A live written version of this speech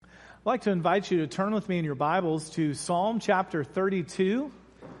I'd like to invite you to turn with me in your Bibles to Psalm chapter 32.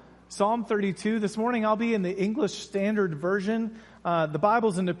 Psalm 32. This morning I'll be in the English Standard Version. The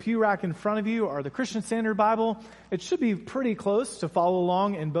Bibles in the pew rack in front of you are the Christian Standard Bible. It should be pretty close to follow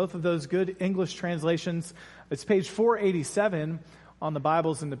along in both of those good English translations. It's page 487 on the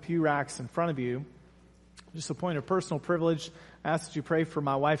Bibles in the pew racks in front of you. Just a point of personal privilege. I ask that you pray for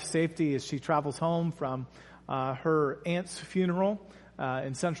my wife's safety as she travels home from her aunt's funeral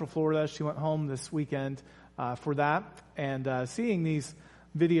in Central Florida. She went home this weekend for that. And seeing these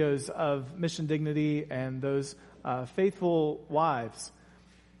videos of Mission Dignity and those faithful wives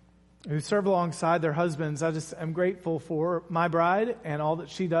who serve alongside their husbands, I just am grateful for my bride and all that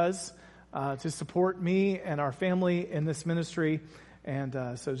she does to support me and our family in this ministry.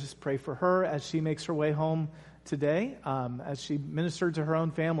 And so just pray for her as she makes her way home today, as she ministered to her own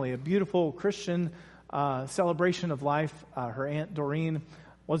family. A beautiful Christian celebration of life. Her Aunt Doreen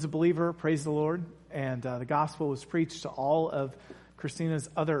was a believer, praise the Lord, and the gospel was preached to all of Christina's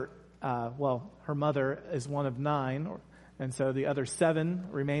other, her mother is one of 9, and so the other 7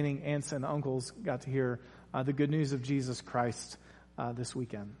 remaining aunts and uncles got to hear the good news of Jesus Christ this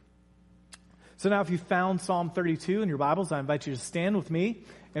weekend. So now if you found Psalm 32 in your Bibles, I invite you to stand with me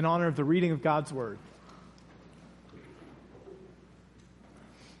in honor of the reading of God's Word.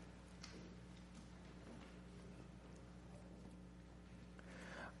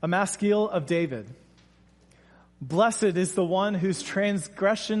 A Maskil of David. Blessed is the one whose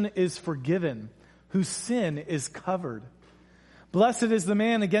transgression is forgiven, whose sin is covered. Blessed is the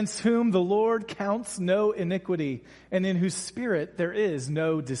man against whom the Lord counts no iniquity, and in whose spirit there is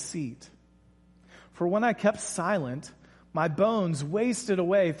no deceit. For when I kept silent, my bones wasted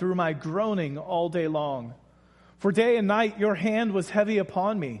away through my groaning all day long. For day and night your hand was heavy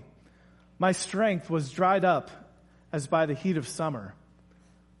upon me. My strength was dried up as by the heat of summer.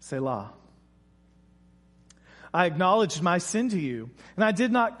 Selah. I acknowledged my sin to you, and I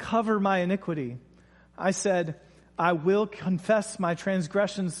did not cover my iniquity. I said, I will confess my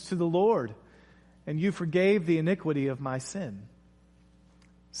transgressions to the Lord, and you forgave the iniquity of my sin.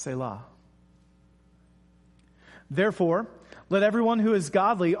 Selah. Therefore, let everyone who is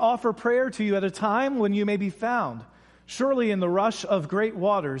godly offer prayer to you at a time when you may be found. Surely in the rush of great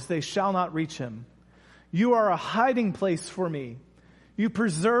waters they shall not reach him. You are a hiding place for me. You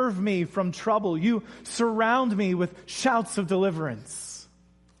preserve me from trouble. You surround me with shouts of deliverance.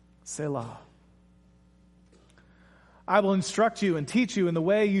 Selah. I will instruct you and teach you in the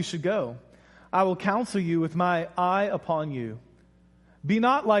way you should go. I will counsel you with my eye upon you. Be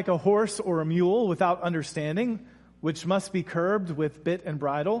not like a horse or a mule without understanding, which must be curbed with bit and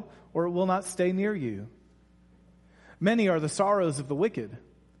bridle, or it will not stay near you. Many are the sorrows of the wicked,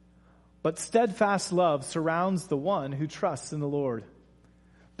 but steadfast love surrounds the one who trusts in the Lord.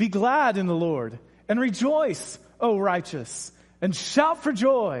 Be glad in the Lord, and rejoice, O righteous, and shout for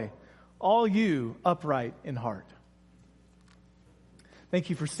joy, all you upright in heart. Thank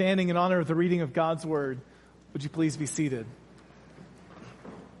you for standing in honor of the reading of God's Word. Would you please be seated?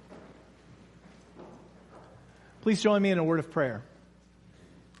 Please join me in a word of prayer.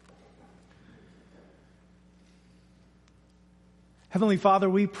 Heavenly Father,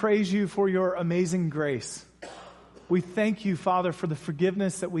 we praise you for your amazing grace. We thank you, Father, for the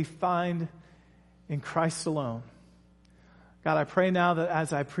forgiveness that we find in Christ alone. God, I pray now that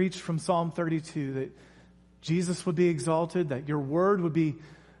as I preach from Psalm 32, that Jesus would be exalted, that your word would be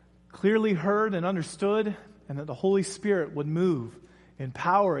clearly heard and understood, and that the Holy Spirit would move in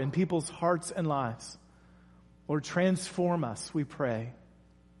power in people's hearts and lives. Lord, transform us, we pray.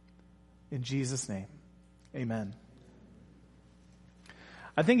 In Jesus' name, amen.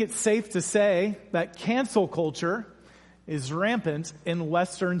 I think it's safe to say that cancel culture is rampant in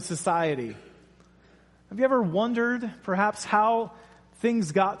Western society. Have you ever wondered perhaps how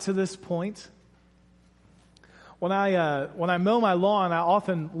things got to this point? When I mow my lawn, I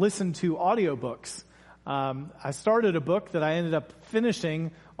often listen to audiobooks. I started a book that I ended up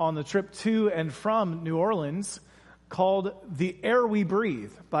finishing on the trip to and from New Orleans called The Air We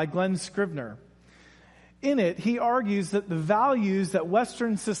Breathe by Glenn Scrivener. In it, he argues that the values that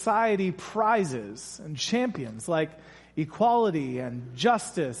Western society prizes and champions, like equality and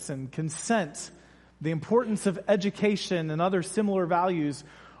justice and consent, the importance of education and other similar values,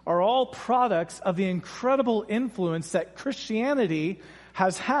 are all products of the incredible influence that Christianity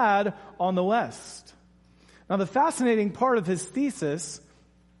has had on the West. Now, the fascinating part of his thesis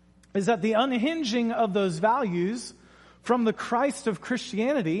is that the unhinging of those values from the Christ of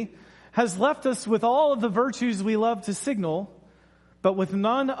Christianity has left us with all of the virtues we love to signal, but with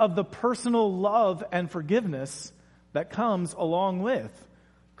none of the personal love and forgiveness that comes along with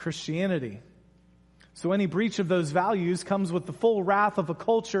Christianity. So any breach of those values comes with the full wrath of a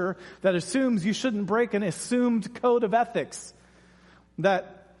culture that assumes you shouldn't break an assumed code of ethics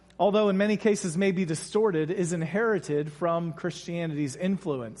that, although in many cases may be distorted, is inherited from Christianity's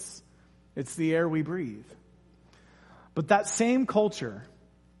influence. It's the air we breathe. But that same culture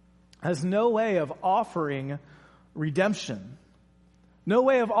has no way of offering redemption, no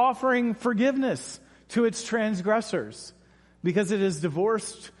way of offering forgiveness to its transgressors, because it has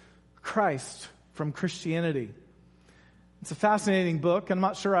divorced Christ from Christianity. It's a fascinating book. I'm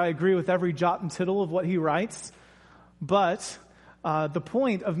not sure I agree with every jot and tittle of what he writes, but the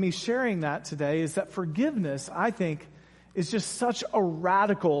point of me sharing that today is that forgiveness, I think, is just such a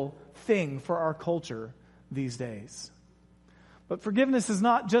radical thing for our culture these days. But forgiveness is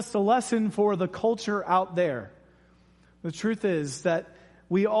not just a lesson for the culture out there. The truth is that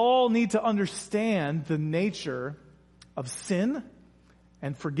we all need to understand the nature of sin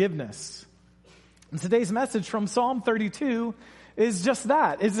and forgiveness. And today's message from Psalm 32 is just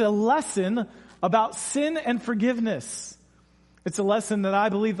that. It's a lesson about sin and forgiveness. It's a lesson that I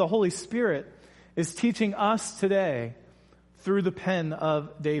believe the Holy Spirit is teaching us today through the pen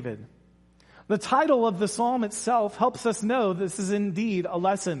of David. The title of the psalm itself helps us know this is indeed a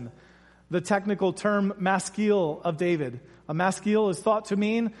lesson. The technical term maskil of David. A maskil is thought to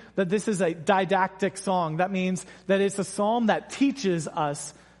mean that this is a didactic song. That means that it's a psalm that teaches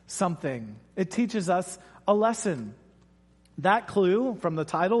us something. It teaches us a lesson. That clue from the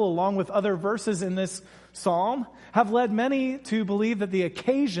title, along with other verses in this psalm, have led many to believe that the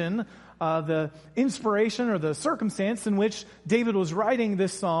occasion, the inspiration or the circumstance in which David was writing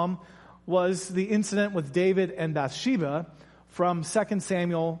this psalm was the incident with David and Bathsheba from 2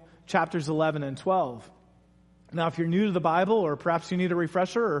 Samuel chapters 11 and 12. Now, if you're new to the Bible, or perhaps you need a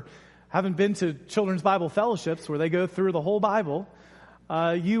refresher, or haven't been to children's Bible fellowships where they go through the whole Bible,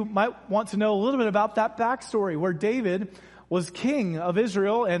 you might want to know a little bit about that backstory where David was king of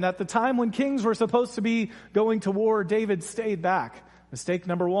Israel, and at the time when kings were supposed to be going to war, David stayed back. Mistake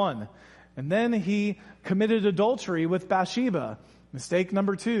number one. And then he committed adultery with Bathsheba. Mistake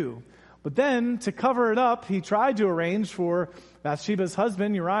number two. But then, to cover it up, he tried to arrange for Bathsheba's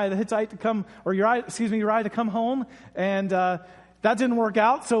husband, Uriah the Hittite, to come home, and that didn't work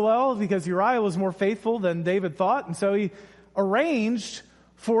out so well because Uriah was more faithful than David thought, and so he arranged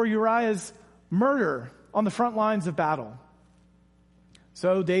for Uriah's murder on the front lines of battle.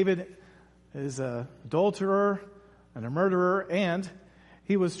 So David is an adulterer and a murderer, and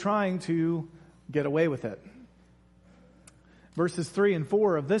he was trying to get away with it. Verses 3 and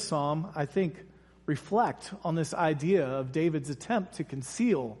 4 of this psalm, I think, reflect on this idea of David's attempt to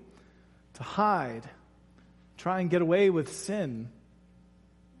conceal, to hide, try and get away with sin.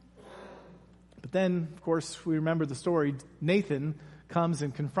 But then, of course, we remember the story. Nathan comes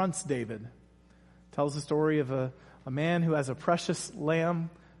and confronts David. Tells the story of a man who has a precious lamb,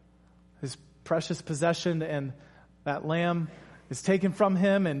 his precious possession, and that lamb is taken from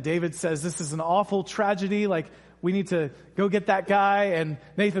him, and David says, this is an awful tragedy, we need to go get that guy. And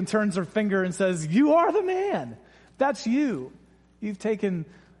Nathan turns her finger and says, you are the man. That's you. You've taken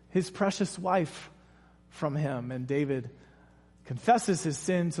his precious wife from him. And David confesses his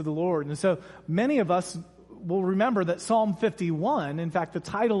sin to the Lord. And so many of us will remember that Psalm 51, in fact, the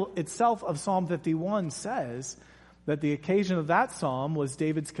title itself of Psalm 51 says that the occasion of that psalm was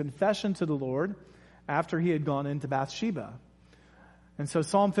David's confession to the Lord after he had gone into Bathsheba. And so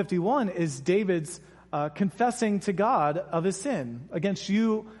Psalm 51 is David's confessing to God of his sin. Against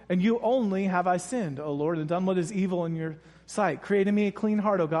you and you only have I sinned, O Lord, and done what is evil in your sight. Create in me a clean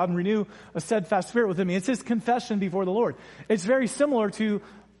heart, O God, and renew a steadfast spirit within me. It's his confession before the Lord. It's very similar to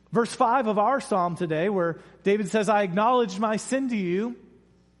verse 5 of our psalm today, where David says, I acknowledged my sin to you,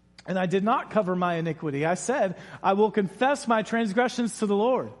 and I did not cover my iniquity. I said, I will confess my transgressions to the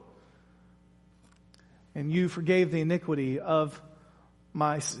Lord. And you forgave the iniquity of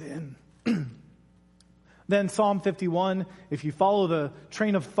my sin. Then Psalm 51, if you follow the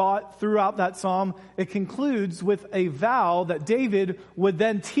train of thought throughout that psalm, it concludes with a vow that David would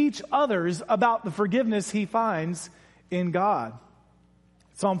then teach others about the forgiveness he finds in God.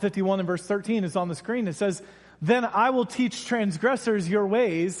 Psalm 51 and verse 13 is on the screen. It says, then I will teach transgressors your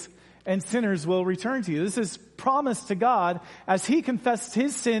ways, and sinners will return to you. This is promise to God. As he confessed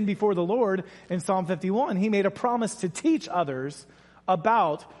his sin before the Lord in Psalm 51, he made a promise to teach others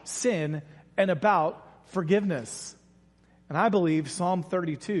about sin and about forgiveness. And I believe Psalm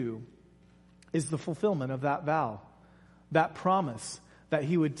 32 is the fulfillment of that vow, that promise that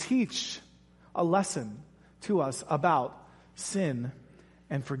he would teach a lesson to us about sin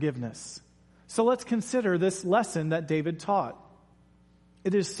and forgiveness. So let's consider this lesson that David taught.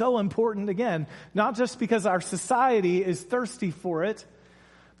 It is so important, again, not just because our society is thirsty for it,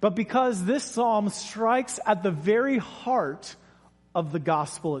 but because this psalm strikes at the very heart of the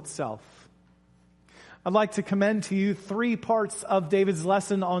gospel itself. I'd like to commend to you 3 parts of David's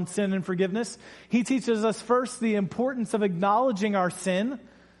lesson on sin and forgiveness. He teaches us first the importance of acknowledging our sin.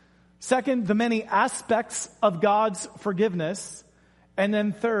 Second, the many aspects of God's forgiveness. And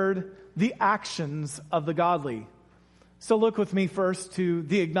then third, the actions of the godly. So look with me first to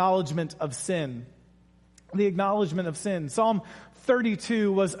the acknowledgement of sin. The acknowledgement of sin. Psalm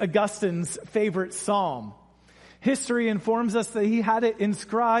 32 was Augustine's favorite psalm. History informs us that he had it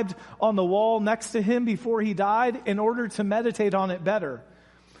inscribed on the wall next to him before he died in order to meditate on it better.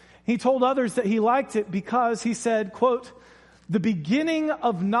 He told others that he liked it because he said, quote, "The beginning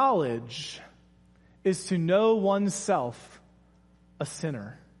of knowledge is to know oneself a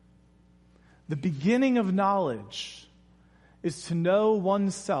sinner." The beginning of knowledge is to know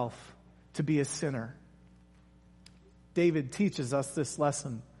oneself to be a sinner. David teaches us this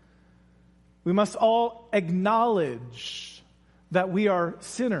lesson. We must all acknowledge that we are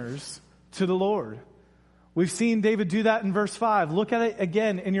sinners to the Lord. We've seen David do that in verse 5. Look at it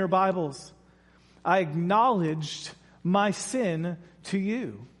again in your Bibles. I acknowledged my sin to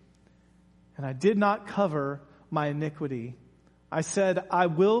you, and I did not cover my iniquity. I said, I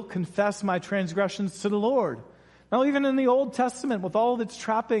will confess my transgressions to the Lord. Now, even in the Old Testament, with all of its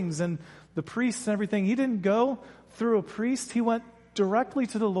trappings and the priests and everything, he didn't go through a priest. He went directly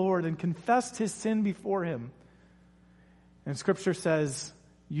to the Lord and confessed his sin before him. And Scripture says,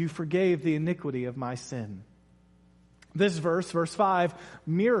 you forgave the iniquity of my sin. This verse, verse 5,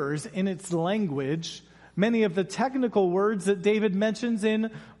 mirrors in its language many of the technical words that David mentions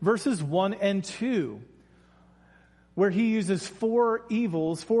in verses 1 and 2. Where he uses 4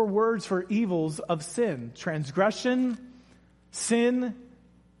 words for evils of sin: transgression, sin,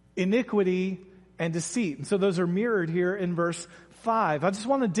 iniquity, and deceit. And so those are mirrored here in verse 5. I just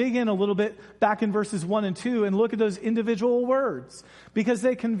want to dig in a little bit back in verses 1 and 2 and look at those individual words, because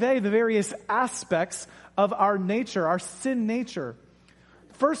they convey the various aspects of our nature, our sin nature.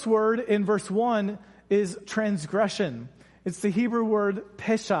 First word in verse 1 is transgression. It's the Hebrew word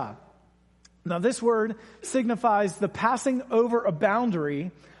pesha. Now, this word signifies the passing over a boundary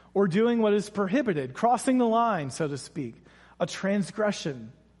or doing what is prohibited, crossing the line, so to speak, a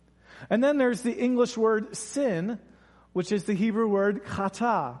transgression. And then there's the English word sin, which is the Hebrew word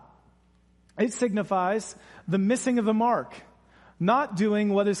chata. It signifies the missing of the mark, not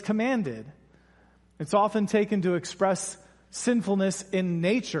doing what is commanded. It's often taken to express sinfulness in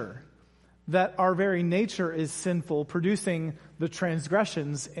nature, that our very nature is sinful, producing the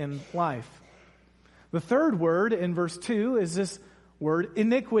transgressions in life. The third word in verse 2 is this word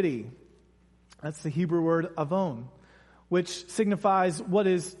iniquity. That's the Hebrew word avon, which signifies what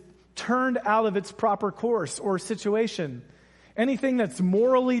is turned out of its proper course or situation. Anything that's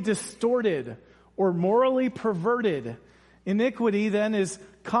morally distorted or morally perverted. Iniquity then is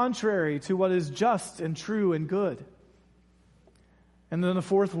contrary to what is just and true and good. And then the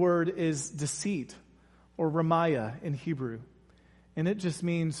fourth word is deceit, or ramaya in Hebrew. And it just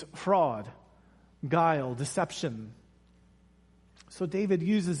means fraud, guile, deception. So David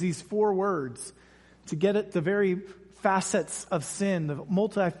uses these 4 words to get at the very facets of sin, the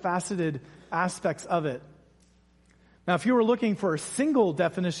multifaceted aspects of it. Now, if you were looking for a single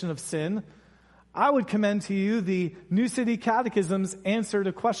definition of sin, I would commend to you the New City Catechism's answer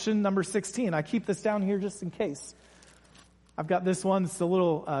to question number 16. I keep this down here just in case. I've got this one. It's the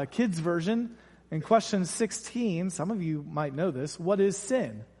little kids version. In question 16, some of you might know this. What is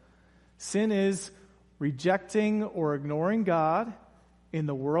sin? Sin is rejecting or ignoring God in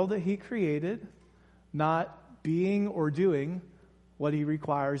the world that He created, not being or doing what He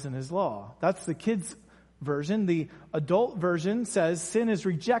requires in His law. That's the kids' version. The adult version says sin is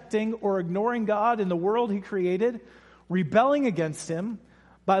rejecting or ignoring God in the world He created, rebelling against Him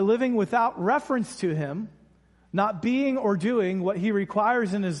by living without reference to Him, not being or doing what He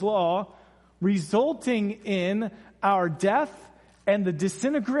requires in His law, resulting in our death and the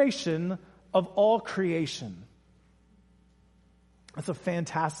disintegration of all creation. That's a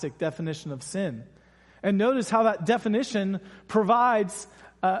fantastic definition of sin. And notice how that definition provides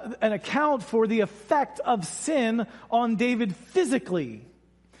an account for the effect of sin on David physically.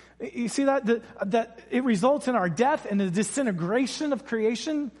 You see that it results in our death and the disintegration of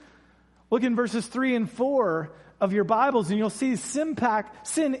creation? Look in verses 3 and 4 of your Bibles, and you'll see sin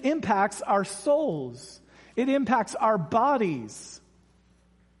impacts our souls. It impacts our bodies.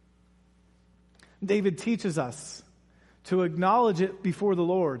 David teaches us to acknowledge it before the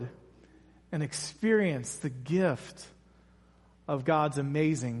Lord and experience the gift of God's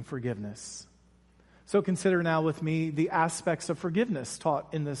amazing forgiveness. So consider now with me the aspects of forgiveness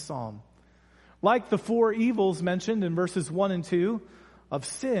taught in this psalm. Like the 4 evils mentioned in verses 1 and 2 of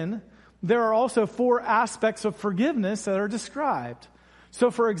sin, there are also 4 aspects of forgiveness that are described. So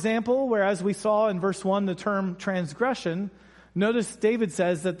for example, whereas we saw in verse 1 the term transgression, notice David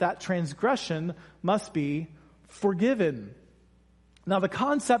says that transgression must be forgiven. Now the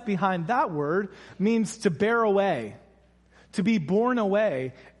concept behind that word means to bear away, to be borne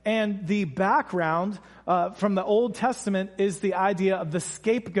away. And the background from the Old Testament is the idea of the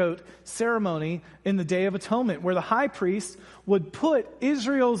scapegoat ceremony in the Day of Atonement, where the high priest would put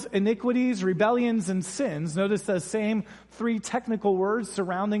Israel's iniquities, rebellions, and sins. Notice the same 3 technical words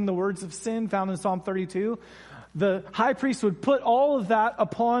surrounding the words of sin found in Psalm 32. The high priest would put all of that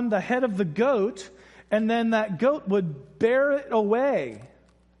upon the head of the goat, and then that goat would bear it away,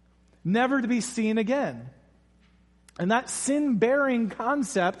 never to be seen again. And that sin-bearing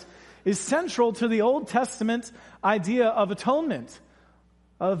concept is central to the Old Testament idea of atonement,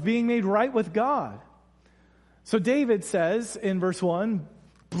 of being made right with God. So David says in verse 1,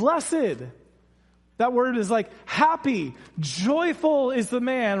 blessed. That word is like happy, joyful is the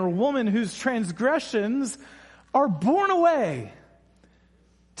man or woman whose transgressions are borne away,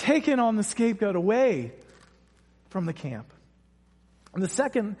 taken on the scapegoat away from the camp. And the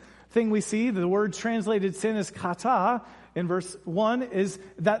second thing we see, the word translated sin is kata in verse 1, is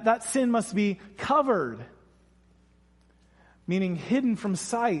that sin must be covered, meaning hidden from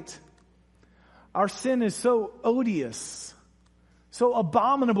sight. Our sin is so odious, so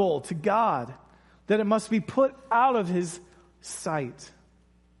abominable to God, that it must be put out of his sight.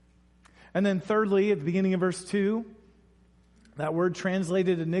 And then thirdly, at the beginning of verse 2, that word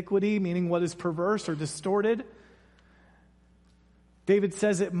translated iniquity, meaning what is perverse or distorted, David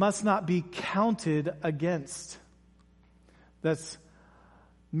says it must not be counted against. That's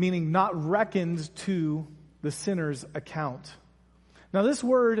meaning not reckoned to the sinner's account. Now this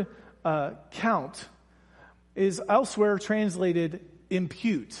word count is elsewhere translated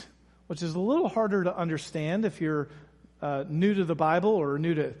impute, which is a little harder to understand if you're new to the Bible or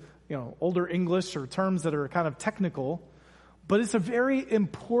new to older English or terms that are kind of technical. But it's a very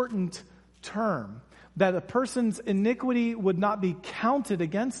important term, that a person's iniquity would not be counted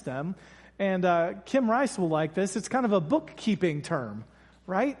against them. And Kim Rice will like this. It's kind of a bookkeeping term,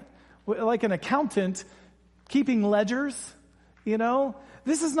 right? Like an accountant keeping ledgers,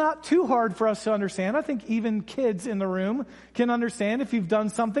 This is not too hard for us to understand. I think even kids in the room can understand if you've done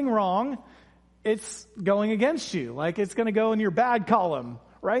something wrong, it's going against you. Like it's going to go in your bad column,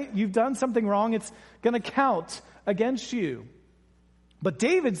 right? You've done something wrong, it's going to count against you. But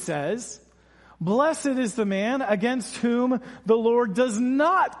David says, blessed is the man against whom the Lord does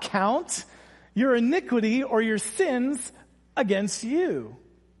not count your iniquity or your sins against you.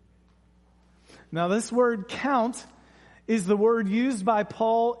 Now this word count is the word used by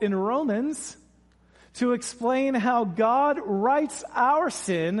Paul in Romans to explain how God writes our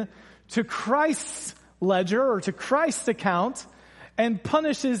sin to Christ's ledger or to Christ's account and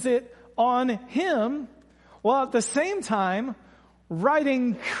punishes it on him, while at the same time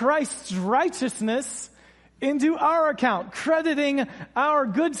writing Christ's righteousness into our account, crediting our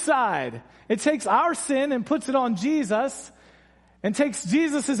good side. It takes our sin and puts it on Jesus, and takes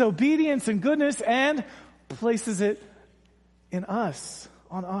Jesus' obedience and goodness and places it in us,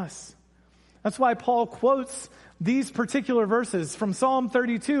 on us. That's why Paul quotes these particular verses from Psalm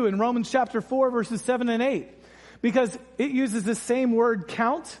 32 and Romans chapter 4, verses 7 and 8, because it uses the same word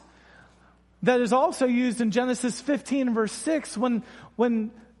count that is also used in Genesis 15 verse 6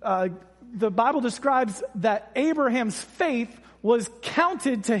 when the Bible describes that Abraham's faith was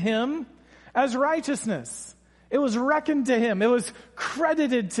counted to him as righteousness. It was reckoned to him. It was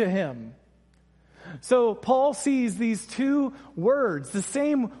credited to him. So Paul sees these 2 words, the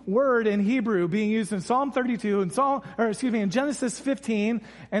same word in Hebrew being used in Psalm 32 and in Genesis 15,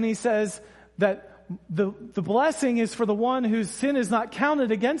 and he says that the blessing is for the one whose sin is not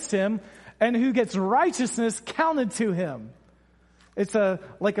counted against him, and who gets righteousness counted to him. It's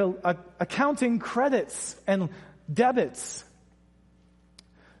like accounting credits and debits.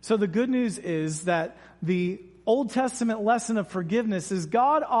 So the good news is that the Old Testament lesson of forgiveness is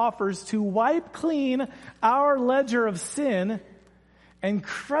God offers to wipe clean our ledger of sin and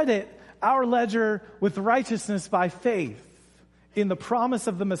credit our ledger with righteousness by faith in the promise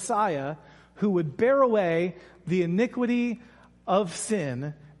of the Messiah who would bear away the iniquity of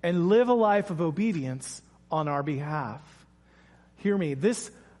sin and live a life of obedience on our behalf. Hear me,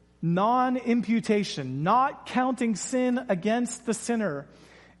 this non-imputation, not counting sin against the sinner,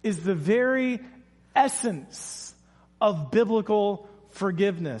 is the very essence of biblical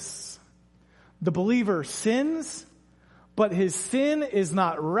forgiveness. The believer sins, but his sin is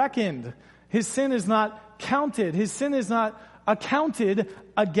not reckoned. His sin is not counted. His sin is not accounted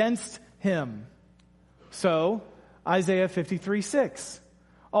against him. So, Isaiah 53:6.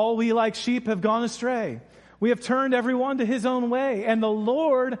 All we like sheep have gone astray. We have turned everyone to his own way, and the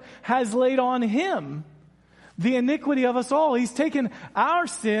Lord has laid on him the iniquity of us all. He's taken our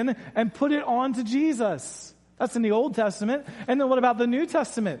sin and put it onto Jesus. That's in the Old Testament. And then what about the New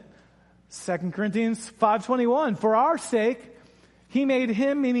Testament? 2 Corinthians 5:21. For our sake, he made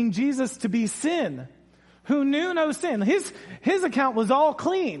him, meaning Jesus, to be sin, who knew no sin. His account was all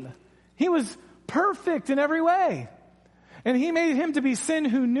clean. He was perfect in every way. And he made him to be sin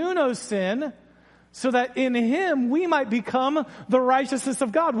who knew no sin, so that in him we might become the righteousness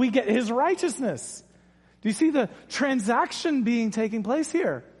of God. We get his righteousness. Do you see the transaction taking place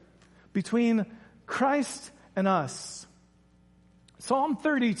here between Christ and us? Psalm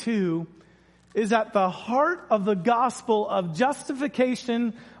 32 is at the heart of the gospel of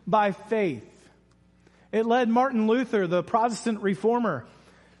justification by faith. It led Martin Luther, the Protestant reformer,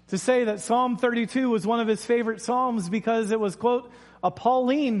 to say that Psalm 32 was one of his favorite psalms because it was, quote, a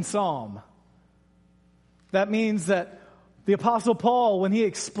Pauline psalm. That means that the Apostle Paul, when he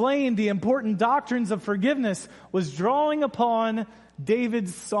explained the important doctrines of forgiveness, was drawing upon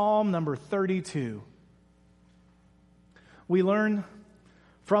David's Psalm number 32. We learn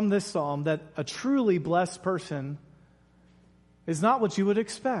from this psalm that a truly blessed person is not what you would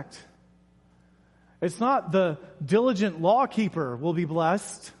expect. It's not the diligent lawkeeper will be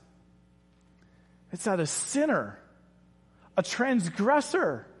blessed. It's that a sinner, a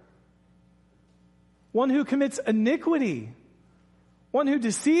transgressor, one who commits iniquity, one who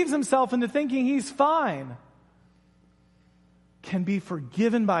deceives himself into thinking he's fine, can be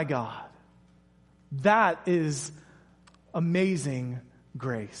forgiven by God. That is amazing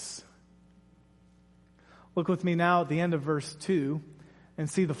grace. Look with me now at the end of verse 2 and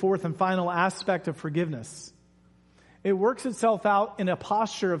see the fourth and final aspect of forgiveness. It works itself out in a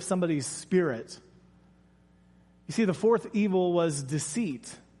posture of somebody's spirit. You see, the fourth evil was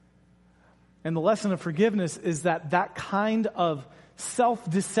deceit. And the lesson of forgiveness is that kind of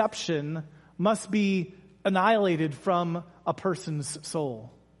self-deception must be annihilated from a person's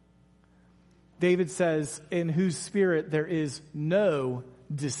soul. David says, in whose spirit there is no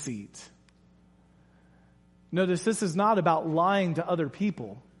deceit. Notice this is not about lying to other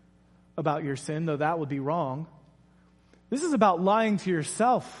people about your sin, though that would be wrong. This is about lying to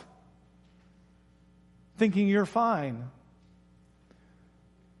yourself, thinking you're fine.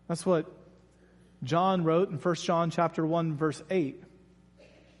 That's what John wrote in 1 John chapter 1, verse 8.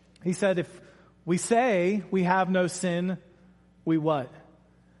 He said, if we say we have no sin, we what?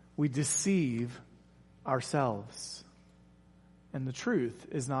 We deceive ourselves, and the truth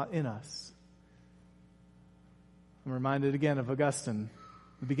is not in us. I'm reminded again of Augustine.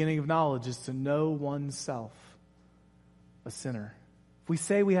 The beginning of knowledge is to know oneself, a sinner. If we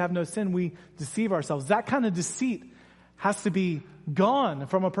say we have no sin, we deceive ourselves. That kind of deceit has to be gone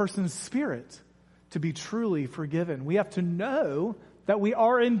from a person's spirit to be truly forgiven. We have to know that we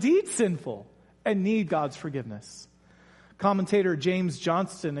are indeed sinful and need God's forgiveness. Commentator James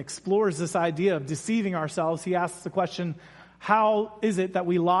Johnston explores this idea of deceiving ourselves. He asks the question, how is it that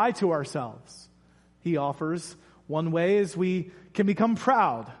we lie to ourselves? He offers, one way is we can become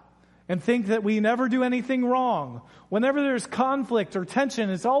proud and think that we never do anything wrong. Whenever there's conflict or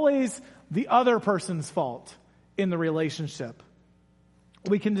tension, it's always the other person's fault in the relationship.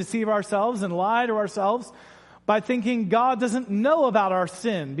 We can deceive ourselves and lie to ourselves by thinking God doesn't know about our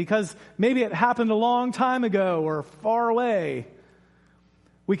sin because maybe it happened a long time ago or far away.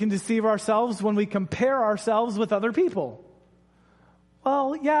 We can deceive ourselves when we compare ourselves with other people.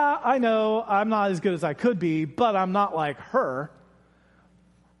 Well, yeah, I know I'm not as good as I could be, but I'm not like her.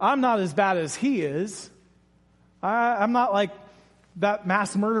 I'm not as bad as he is. I'm not like that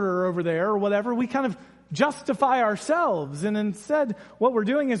mass murderer over there or whatever. We kind of justify ourselves, and instead what we're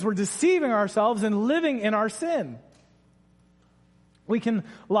doing is we're deceiving ourselves and living in our sin. We can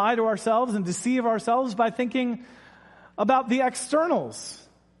lie to ourselves and deceive ourselves by thinking about the externals.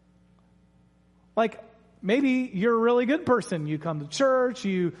 Like, maybe you're a really good person. You come to church,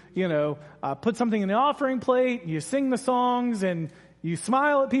 you put something in the offering plate, you sing the songs, and you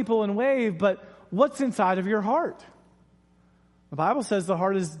smile at people and wave, but what's inside of your heart? The Bible says the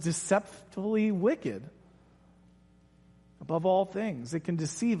heart is deceptively wicked. Above all things, it can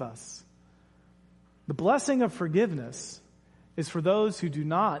deceive us. The blessing of forgiveness is for those who do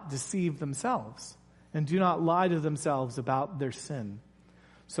not deceive themselves and do not lie to themselves about their sin.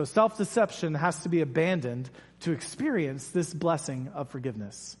 So self-deception has to be abandoned to experience this blessing of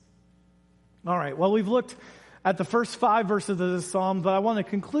forgiveness. All right, well, we've looked at the first 5 verses of this psalm, but I want to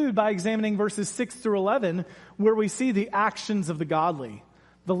conclude by examining verses 6 through 11, where we see the actions of the godly.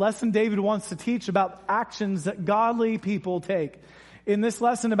 The lesson David wants to teach about actions that godly people take. In this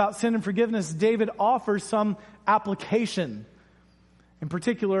lesson about sin and forgiveness, David offers some application. In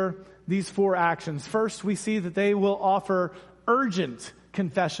particular, these 4 actions. First, we see that they will offer urgent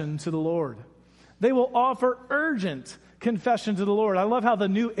confession to the Lord. They will offer urgent confession to the Lord. I love how the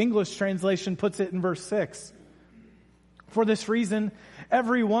New English translation puts it in verse 6. For this reason,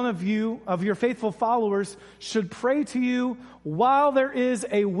 every one of you, of your faithful followers, should pray to you while there is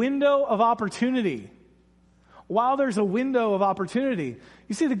a window of opportunity. While there's a window of opportunity.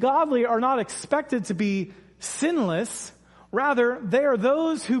 You see, the godly are not expected to be sinless. Rather, they are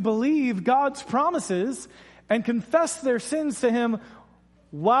those who believe God's promises and confess their sins to Him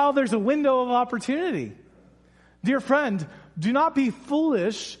while there's a window of opportunity. Dear friend, do not be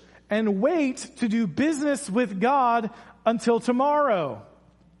foolish and wait to do business with God until tomorrow.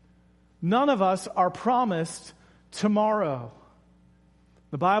 None of us are promised tomorrow.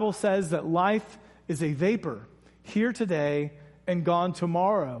 The Bible says that life is a vapor, here today and gone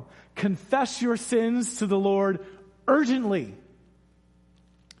tomorrow. Confess your sins to the Lord urgently.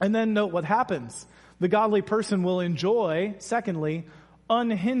 And then note what happens. The godly person will enjoy, secondly,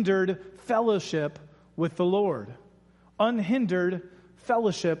 unhindered fellowship with the Lord. Unhindered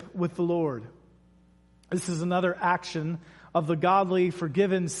fellowship with the Lord. This is another action of the godly,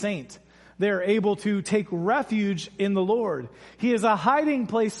 forgiven saint. They are able to take refuge in the Lord. He is a hiding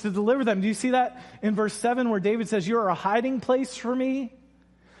place to deliver them. Do you see that in verse 7 where David says, you are a hiding place for me?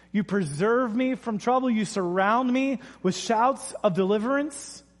 You preserve me from trouble. You surround me with shouts of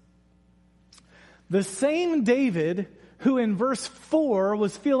deliverance. The same David who in verse 4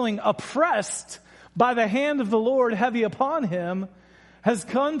 was feeling oppressed by the hand of the Lord heavy upon him has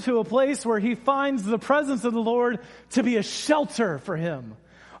come to a place where he finds the presence of the Lord to be a shelter for him,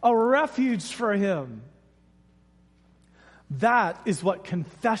 a refuge for him. That is what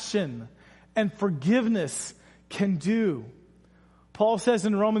confession and forgiveness can do. Paul says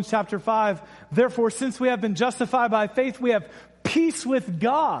in Romans chapter 5, therefore, since we have been justified by faith, we have peace with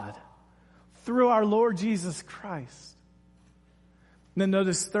God through our Lord Jesus Christ. And then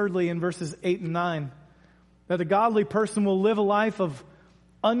notice thirdly in verses 8 and 9, that a godly person will live a life of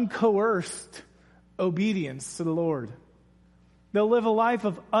uncoerced obedience to the Lord. They'll live a life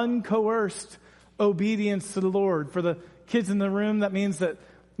of uncoerced obedience to the Lord. For the kids in the room, that means that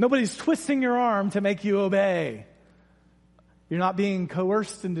nobody's twisting your arm to make you obey. You're not being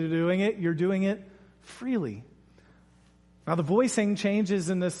coerced into doing it. You're doing it freely. Now the voicing changes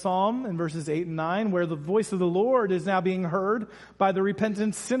in this psalm in verses 8 and 9, where the voice of the Lord is now being heard by the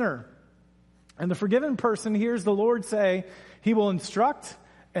repentant sinner. And the forgiven person hears the Lord say, He will instruct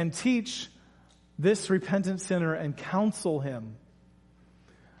and teach this repentant sinner and counsel him.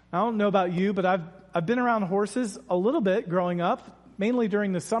 I don't know about you, but I've been around horses a little bit growing up, mainly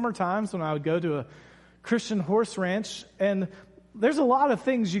during the summer times when I would go to a Christian horse ranch. And there's a lot of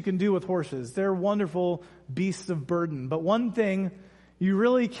things you can do with horses. They're wonderful beasts of burden. But one thing you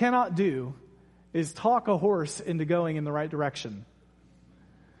really cannot do is talk a horse into going in the right direction.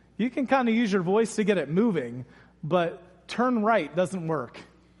 You can kind of use your voice to get it moving, but turn right doesn't work.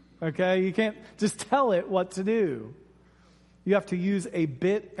 Okay? You can't just tell it what to do. You have to use a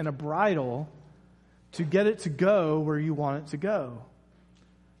bit and a bridle to get it to go where you want it to go.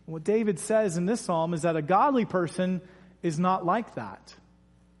 What David says in this psalm is that a godly person is not like that.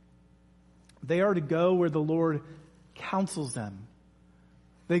 They are to go where the Lord counsels them.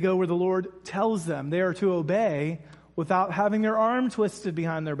 They go where the Lord tells them. They are to obey without having their arm twisted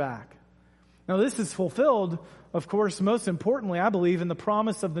behind their back. Now this is fulfilled, of course, most importantly, I believe, in the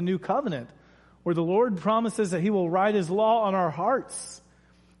promise of the new covenant, where the Lord promises that He will write His law on our hearts.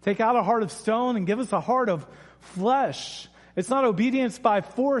 Take out a heart of stone and give us a heart of flesh. It's not obedience by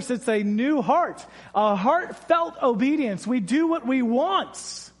force, it's a new heart. A heartfelt obedience. We do what we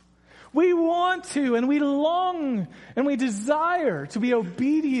want. We want to, and we long, and we desire to be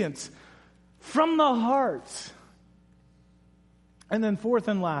obedient from the heart. And then fourth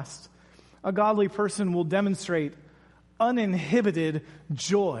and last, a godly person will demonstrate uninhibited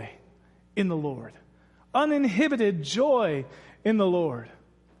joy in the Lord. Uninhibited joy in the Lord.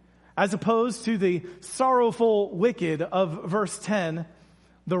 As opposed to the sorrowful wicked of verse 10,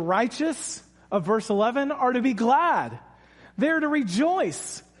 the righteous of verse 11 are to be glad. They're to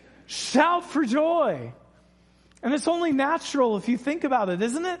rejoice. Shout for joy. And it's only natural if you think about it,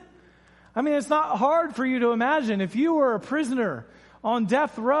 isn't it? I mean, it's not hard for you to imagine if you were a prisoner on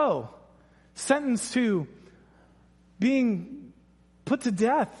death row, sentenced to being put to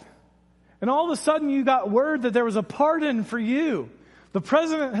death. And all of a sudden you got word that there was a pardon for you. The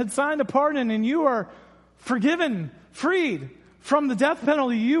president had signed a pardon and you are forgiven, freed from the death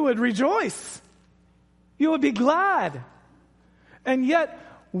penalty. You would rejoice. You would be glad. And yet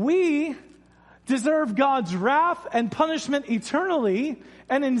we deserve God's wrath and punishment eternally,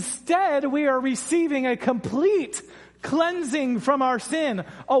 and instead we are receiving a complete cleansing from our sin,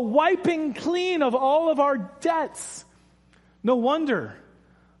 a wiping clean of all of our debts. No wonder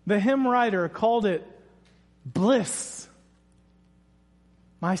the hymn writer called it bliss.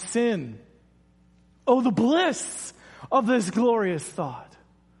 My sin. Oh, the bliss of this glorious thought.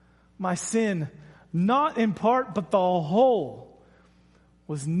 My sin, not in part but the whole,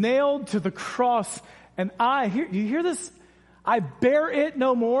 was nailed to the cross, and you hear this? I bear it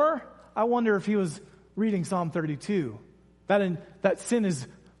no more. I wonder if he was reading Psalm 32. That sin is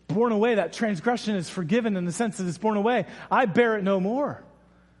borne away, that transgression is forgiven in the sense that it's borne away. I bear it no more.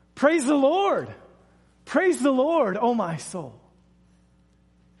 Praise the Lord. Praise the Lord, oh my soul.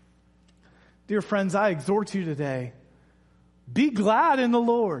 Dear friends, I exhort you today, be glad in the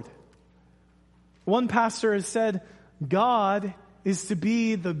Lord. One pastor has said, God is to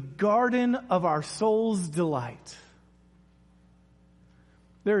be the garden of our soul's delight.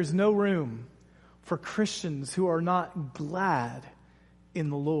 There is no room for Christians who are not glad in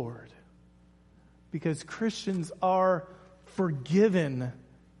the Lord, because Christians are forgiven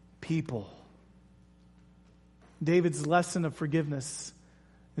people. David's lesson of forgiveness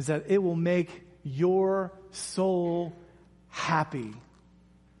is that it will make your soul happy,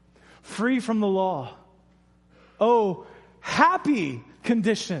 free from the law. Oh, happy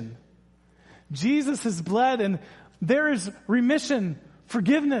condition. Jesus has bled and there is remission,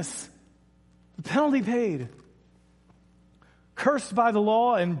 forgiveness, the penalty paid. Cursed by the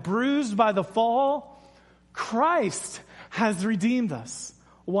law and bruised by the fall, Christ has redeemed us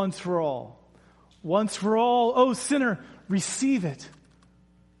once for all. Once for all, oh sinner, receive it.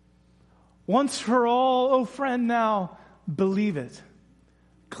 Once for all, oh friend, now believe it.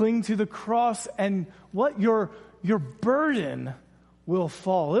 Cling to the cross, and what your burden will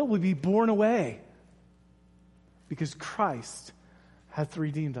fall. It will be borne away, because Christ hath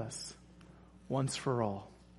redeemed us once for all.